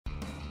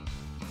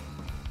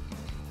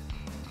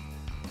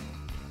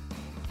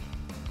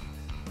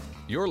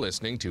You're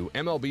listening to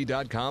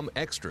MLB.com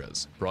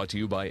Extras, brought to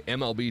you by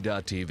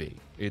MLB.tv.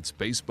 It's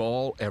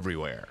baseball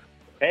everywhere.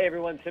 Hey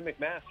everyone, Tim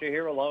McMaster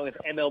here along with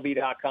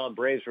MLB.com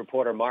Braves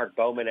reporter Mark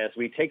Bowman as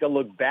we take a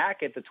look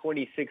back at the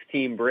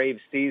 2016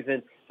 Braves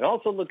season and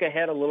also look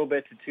ahead a little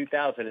bit to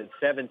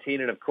 2017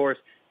 and, of course,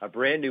 a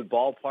brand new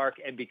ballpark.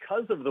 And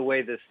because of the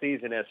way this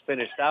season has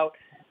finished out,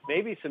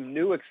 maybe some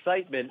new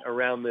excitement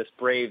around this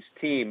Braves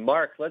team.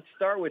 Mark, let's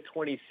start with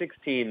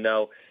 2016,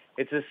 though.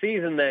 It's a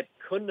season that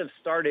couldn't have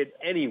started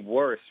any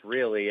worse,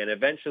 really, and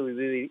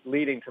eventually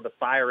leading to the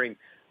firing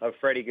of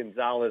Fredi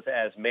Gonzalez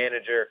as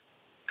manager.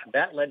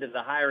 That led to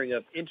the hiring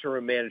of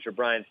interim manager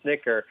Brian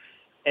Snitker,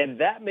 and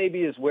that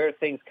maybe is where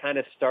things kind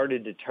of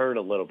started to turn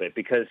a little bit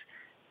because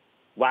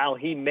while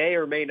he may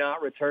or may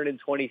not return in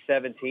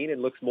 2017, it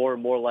looks more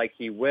and more like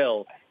he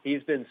will.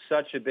 He's been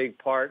such a big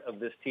part of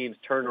this team's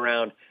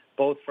turnaround,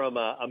 both from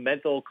a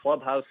mental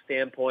clubhouse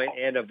standpoint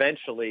and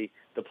eventually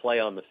the play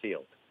on the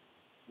field.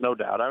 No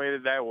doubt. I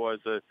mean, that was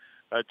a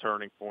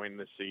turning point in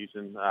the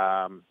season.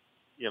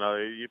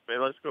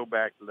 Let's go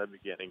back to the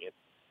beginning.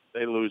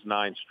 They lose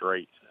 9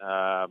 straight.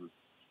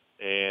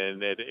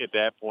 And at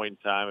that point in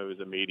time, it was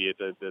immediate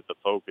that the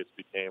focus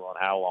became on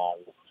how long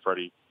will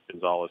Fredi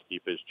Gonzalez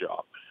keep his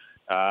job.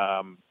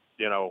 And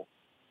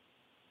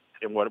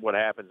what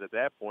happens at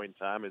that point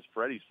in time is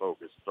Fredi's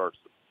focus starts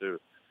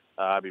to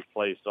be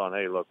placed on,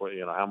 hey, look,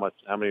 how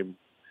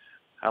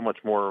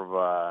much more of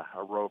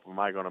a rope am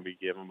I going to be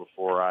given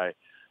before I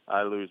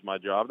lose my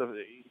job?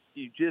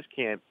 You just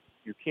can't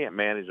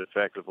manage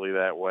effectively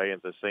that way.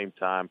 At the same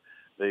time,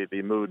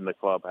 the mood in the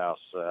clubhouse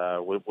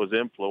was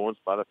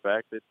influenced by the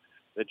fact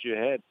that you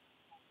had,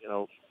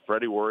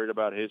 Fredi worried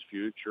about his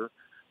future.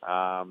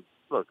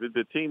 Look,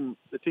 the team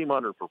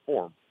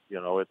underperformed,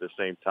 at the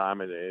same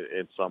time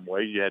in some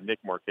ways. You had Nick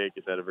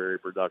Markakis had a very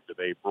productive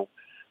April.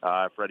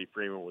 Freddie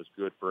Freeman was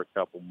good for a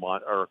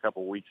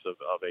couple weeks of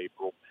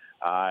April.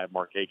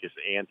 Markakis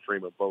and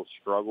Freeman both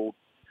struggled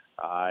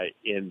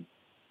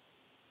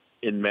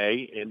in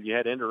May, and you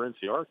had Ender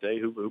Inciarte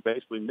who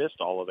basically missed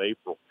all of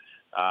April.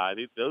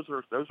 Those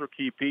were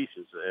key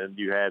pieces, and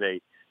you had a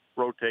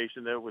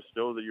rotation that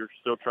you're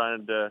still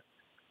trying to.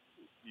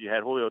 You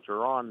had Julio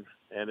Teheran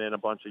and then a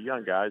bunch of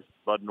young guys.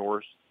 Bud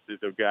Norris,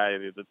 the guy,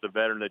 the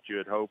veteran that you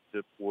had hoped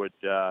that would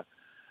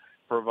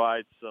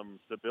provide some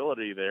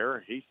stability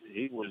there.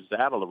 He was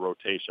out of the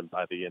rotation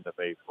by the end of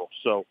April.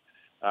 So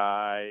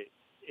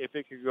if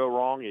it could go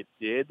wrong, it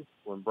did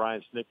when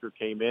Brian Snitker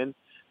came in.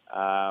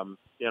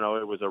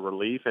 It was a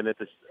relief, and it's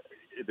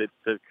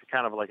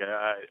kind of like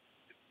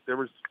there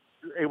was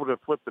able to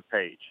flip the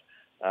page.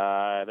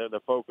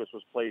 The focus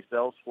was placed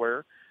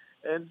elsewhere,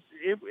 and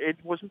it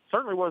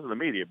certainly wasn't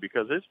immediate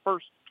because his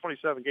first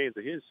 27 games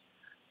of his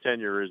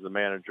tenure as the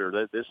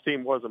manager, this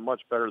team wasn't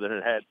much better than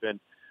it had been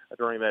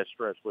during that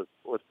stretch with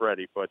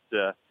Fredi. But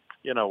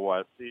you know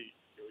what?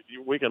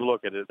 We can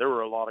look at it. There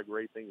were a lot of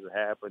great things that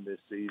happened this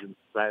season.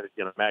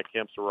 Matt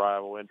Kemp's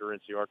arrival, Ender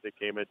Inciarte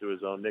came into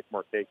his own. Nick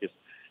Markakis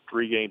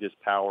regained his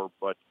power,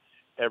 but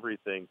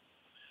everything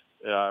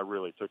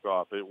really took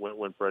off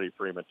when Freddie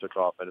Freeman took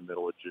off in the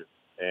middle of June.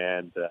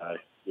 And,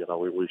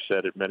 we've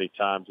said it many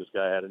times, this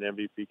guy had an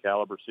MVP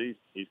caliber season.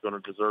 He's going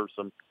to deserve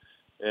some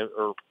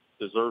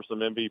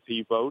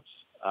MVP votes.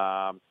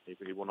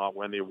 He will not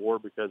win the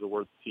award because of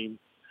where the team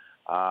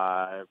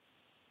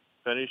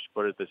finished,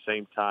 but at the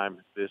same time,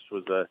 this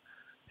was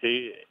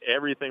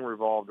everything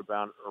revolved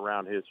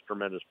around his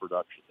tremendous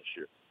production this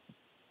year.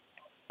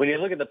 When you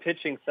look at the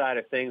pitching side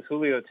of things,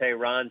 Julio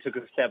Teheran took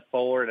a step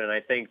forward and I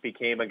think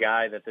became a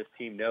guy that this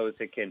team knows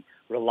it can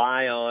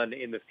rely on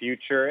in the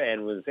future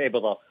and was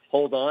able to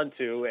hold on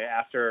to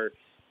after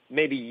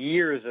maybe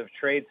years of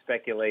trade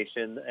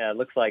speculation.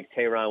 Looks like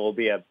Teheran will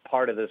be a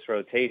part of this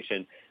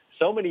rotation.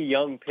 So many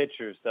young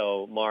pitchers,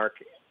 though,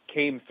 Mark,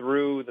 came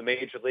through the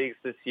major leagues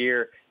this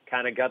year,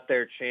 kind of got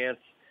their chance.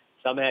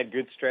 Some had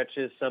good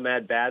stretches, some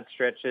had bad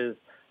stretches.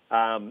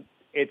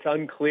 It's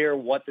unclear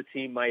what the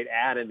team might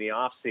add in the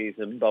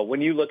offseason, but when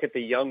you look at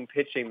the young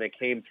pitching that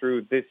came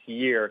through this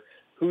year,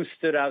 who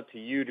stood out to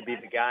you to be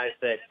the guys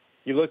that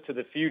you look to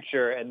the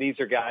future, and these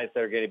are guys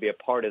that are going to be a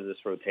part of this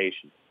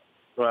rotation?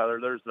 Well,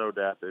 there's no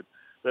doubt that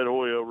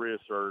Julio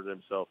reasserted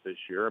himself this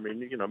year. I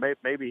mean,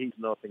 maybe he's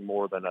nothing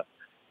more than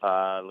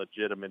a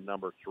legitimate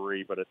number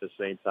 3, but at the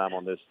same time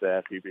on this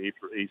staff,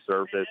 he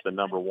served as the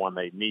number 1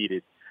 they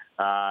needed.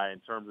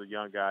 In terms of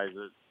young guys,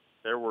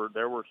 there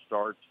were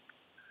starts,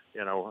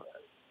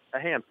 a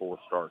handful of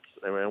starts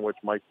in which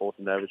Mike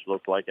Foltynewicz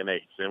looked like an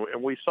ace.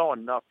 And we saw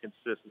enough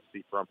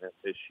consistency from him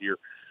this year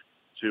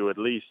to at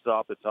least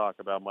stop the talk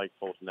about Mike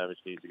Foltynewicz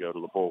needs to go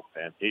to the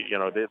bullpen.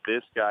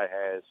 This guy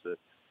has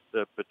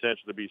the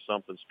potential to be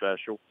something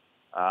special.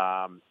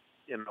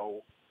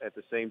 At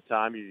the same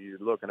time, you're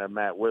looking at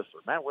Matt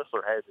Wisler. Matt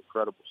Wisler has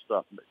incredible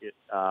stuff.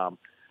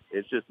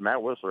 It's just Matt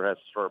Wisler has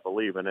to start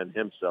believing in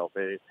himself.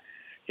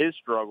 His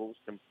struggles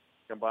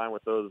combined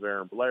with those of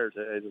Aaron Blair's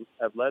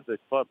have led the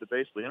club to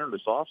basically enter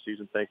this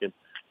offseason thinking,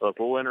 look,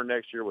 we'll enter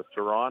next year with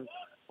Teheran,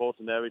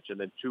 Foltynewicz, and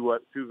then two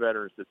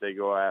veterans that they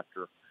go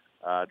after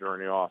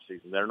during the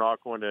offseason. They're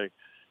not going to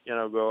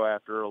go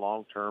after a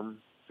long-term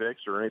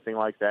fix or anything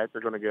like that.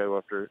 They're going to go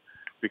after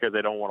because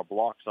they don't want to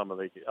block some of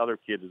the other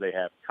kids they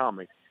have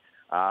coming.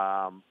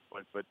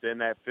 But then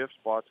that fifth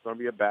spot's going to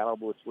be a battle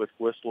with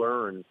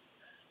Whistler, and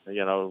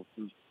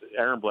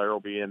Aaron Blair will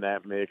be in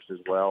that mix as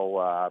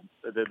well.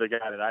 The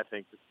guy that I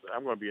think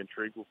I'm going to be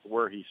intrigued with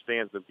where he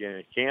stands at the beginning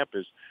of camp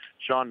is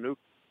Sean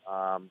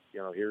Newcomb.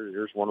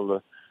 Here's one of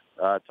the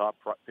top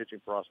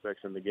pitching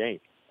prospects in the game.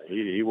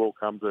 He will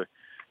come to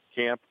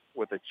camp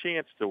with a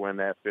chance to win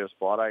that fifth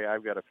spot.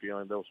 I've got a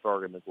feeling they'll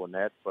start him at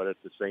Gwinnett, but at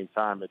the same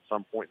time, at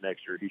some point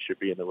next year, he should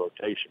be in the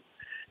rotation.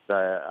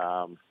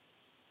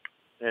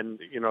 And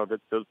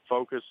the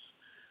focus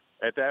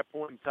at that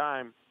point in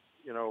time,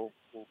 will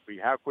be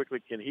how quickly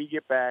can he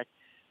get back,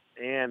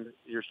 and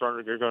you're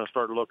going to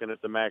start looking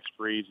at the Max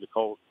Freeds, the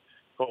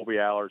Colby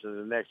Allers, and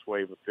the next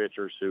wave of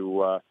pitchers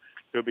who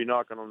could be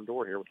knocking on the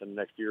door here within the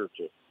next year or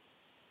two.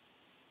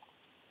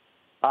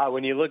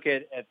 When you look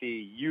at the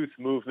youth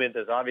movement,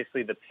 there's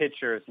obviously the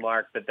pitchers,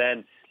 Mark, but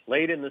then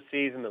late in the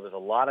season there was a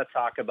lot of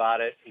talk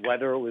about it,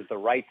 whether it was the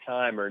right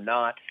time or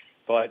not.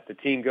 But the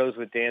team goes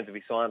with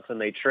Dansby Swanson.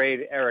 They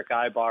trade Eric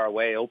Ibar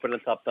away, opening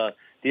up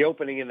the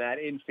opening in that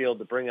infield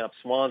to bring up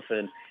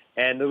Swanson.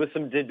 And there was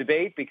some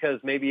debate because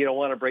maybe you don't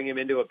want to bring him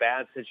into a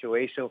bad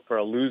situation for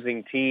a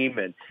losing team.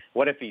 And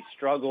what if he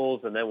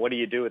struggles? And then what do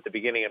you do at the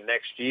beginning of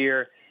next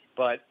year?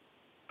 But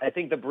I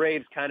think the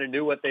Braves kind of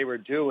knew what they were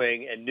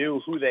doing and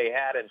knew who they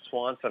had in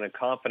Swanson, a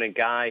confident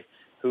guy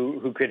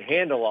who could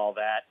handle all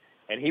that.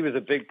 And he was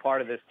a big part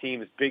of this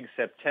team's big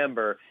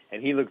September,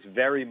 and he looks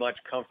very much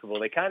comfortable.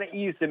 They kind of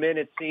eased him in,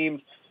 it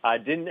seemed.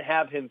 Didn't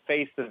have him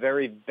face the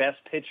very best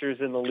pitchers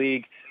in the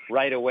league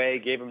right away,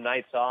 gave him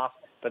nights off.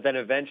 But then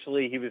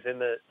eventually he was in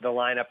the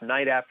lineup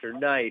night after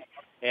night.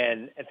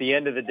 And at the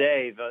end of the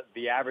day,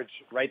 the average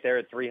right there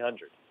at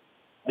 300.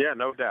 Yeah,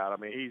 no doubt. I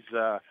mean,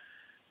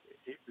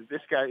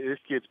 this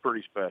kid's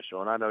pretty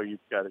special. And I know you've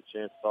got a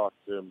chance to talk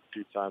to him a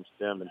few times,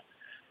 Tim. And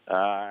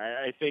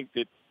I think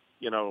that,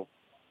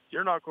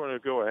 you're not going to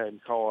go ahead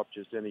and call up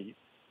just any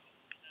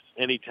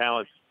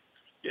talent,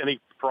 any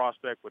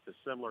prospect with a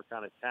similar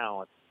kind of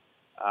talent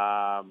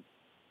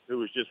who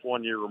was just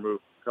 1 year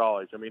removed from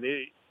college. I mean,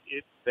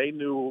 they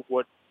knew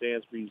what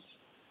Dansby's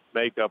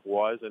makeup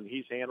was, and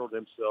he's handled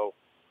himself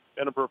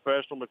in a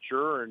professional,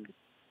 mature, and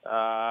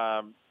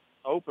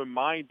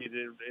open-minded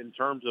in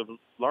terms of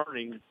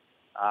learning.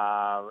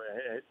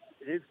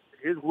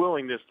 His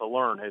willingness to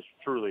learn has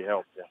truly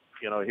helped him.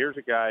 Here's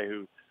a guy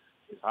who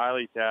is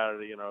highly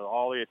talented,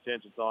 all the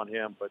attention's on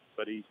him, but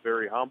he's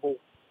very humble.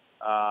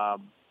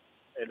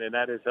 And then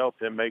that has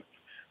helped him make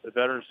the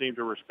veterans seem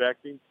to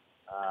respect him,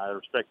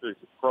 respect his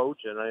approach,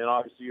 and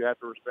obviously you have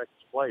to respect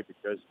his play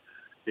because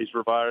he's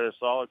provided a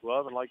solid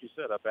glove, and like you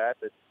said, a bat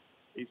that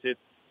he's hit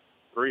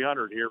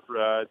 300 here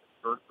throughout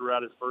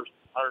his first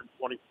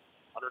 120,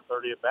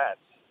 130 at-bats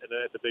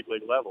at the big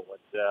league level.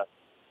 And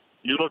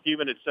you look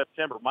even at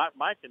September,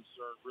 my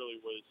concern really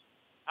was,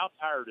 how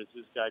tired is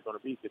this guy going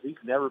to be? Because he's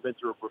never been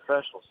through a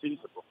professional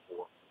season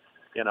before.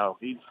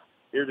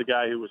 Here's a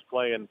guy who was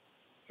playing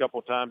a couple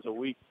of times a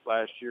week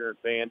last year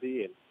at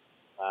Vandy, and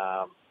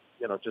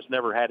just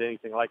never had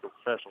anything like a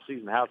professional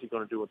season. How's he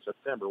going to do in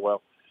September?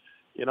 Well,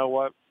 you know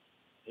what?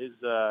 His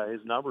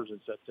numbers in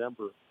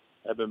September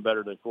have been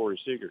better than Corey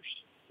Seager's.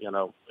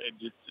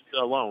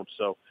 Alone.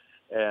 So,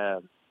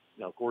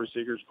 Corey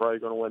Seager's probably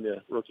going to win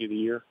the Rookie of the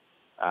Year.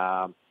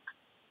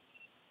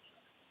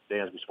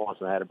 Dansby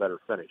Swanson had a better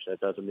finish. That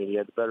doesn't mean he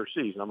had the better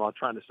season. I'm not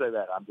trying to say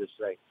that. I'm just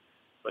saying.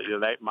 But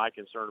my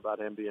concern about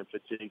him being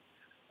fatigued,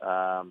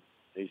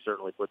 he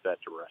certainly put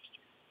that to rest.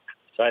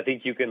 So I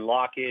think you can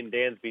lock in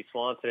Dansby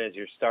Swanson as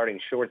your starting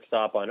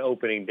shortstop on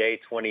opening day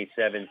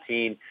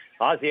 2017.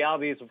 Ozzie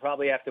Albies will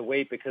probably have to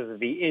wait because of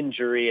the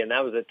injury, and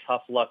that was a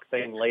tough luck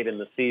thing late in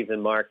the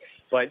season, Mark.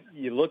 But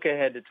you look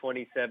ahead to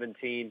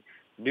 2017,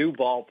 new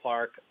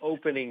ballpark,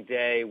 opening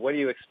day. What do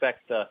you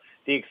expect the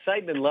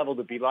excitement level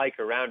to be like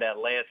around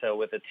Atlanta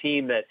with a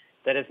team that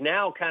is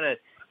now kind of,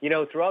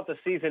 throughout the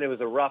season it was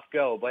a rough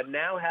go, but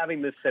now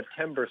having this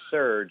September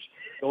surge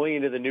going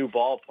into the new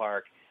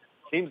ballpark,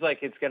 seems like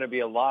it's going to be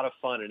a lot of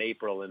fun in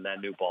April in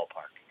that new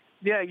ballpark.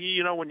 Yeah,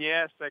 when you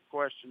ask that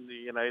question,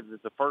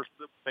 the first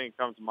thing that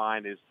comes to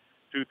mind is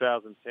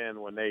 2010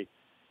 when they've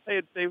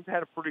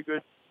had a pretty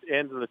good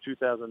end of the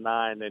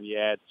 2009. Then you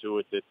add to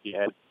it that you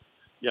had a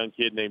young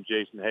kid named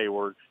Jason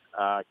Hayward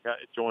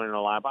joining the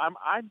line. But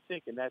I'm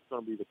thinking that's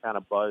going to be the kind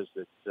of buzz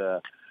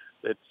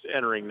that's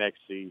entering next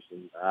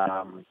season.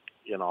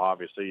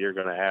 Obviously you're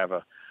going to have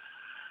a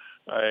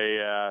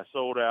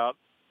sold out,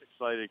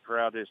 excited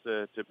crowd just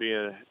to be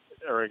a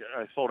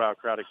sold-out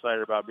crowd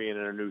excited about being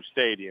in a new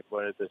stadium.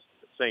 But at the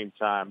same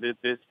time,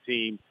 this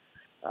team,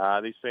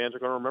 these fans are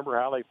going to remember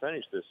how they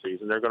finished this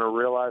season. They're going to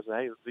realize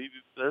that, hey,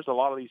 there's a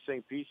lot of these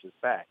same pieces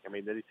back. I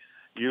mean,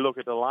 you look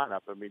at the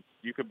lineup. I mean,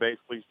 you could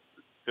basically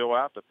fill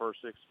out the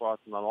first 6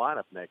 spots in the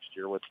lineup next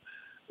year with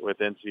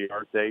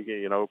NCR.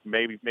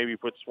 Maybe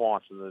put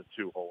Swanson in the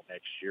 2-hole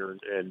next year,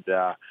 and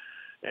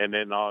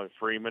then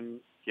Freeman,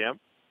 Kemp,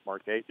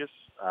 Markakis.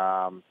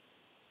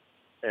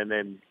 and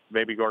then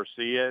maybe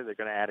Garcia. They're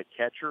going to add a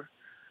catcher.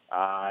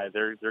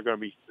 They're going to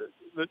be,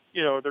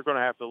 they're going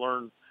to have to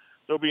learn.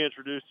 They'll be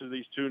introduced to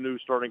these two new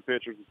starting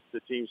pitchers the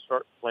team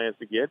plans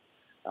to get.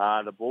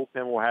 The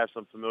bullpen will have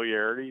some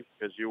familiarity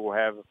because you will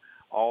have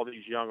all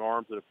these young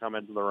arms that have come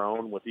into their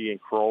own with Ian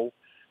Kroll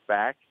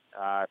back.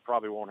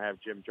 Probably won't have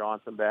Jim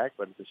Johnson back,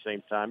 but at the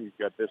same time, you've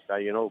got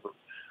Vizcaíno,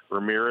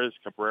 Ramirez,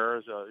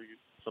 Cabrera's,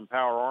 some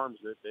power arms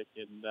that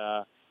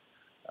can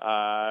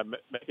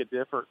make a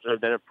difference, or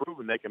that have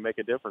proven they can make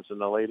a difference in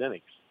the late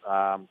innings.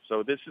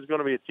 So this is going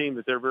to be a team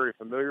that they're very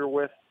familiar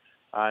with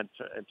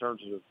in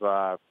terms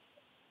of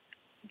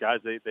guys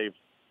they've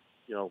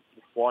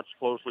watched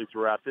closely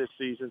throughout this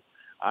season.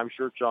 I'm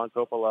sure John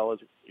Coppolella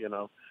is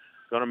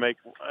going to make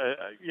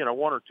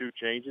one or two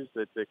changes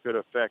that could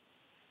affect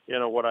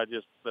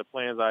the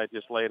plans I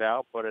just laid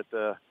out. But at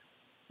the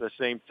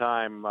same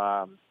time,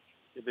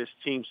 this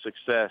team's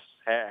success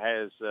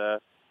has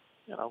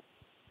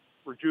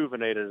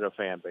rejuvenated a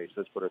fan base.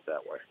 Let's put it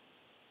that way.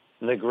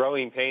 The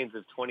growing pains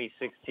of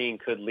 2016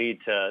 could lead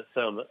to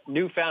some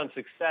newfound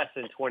success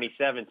in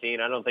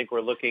 2017. I don't think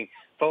we're looking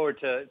forward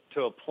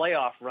to a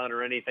playoff run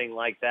or anything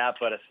like that,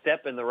 but a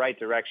step in the right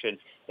direction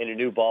in a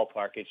new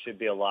ballpark. It should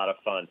be a lot of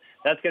fun.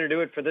 That's going to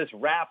do it for this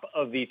wrap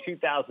of the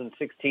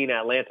 2016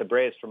 Atlanta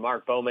Braves. For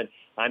Mark Bowman,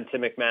 I'm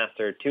Tim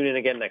McMaster. Tune in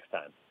again next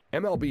time.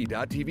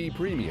 MLB.tv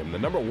Premium, the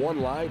 #1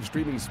 live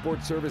streaming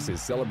sports service,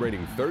 is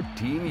celebrating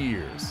 13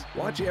 years.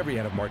 Watch every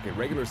out-of-market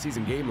regular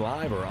season game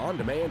live or on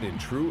demand in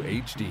true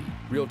HD.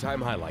 Real-time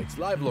highlights,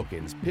 live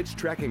look-ins, pitch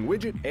tracking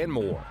widget, and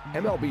more.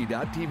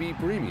 MLB.tv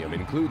Premium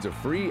includes a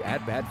free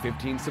At-Bat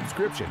 15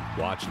 subscription.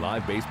 Watch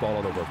live baseball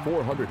on over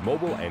 400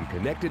 mobile and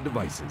connected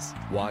devices.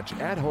 Watch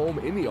at home,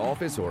 in the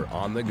office, or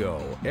on the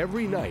go,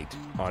 every night,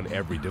 on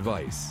every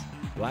device.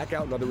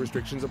 Blackout and other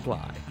restrictions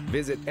apply.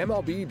 Visit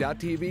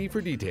MLB.tv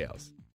for details.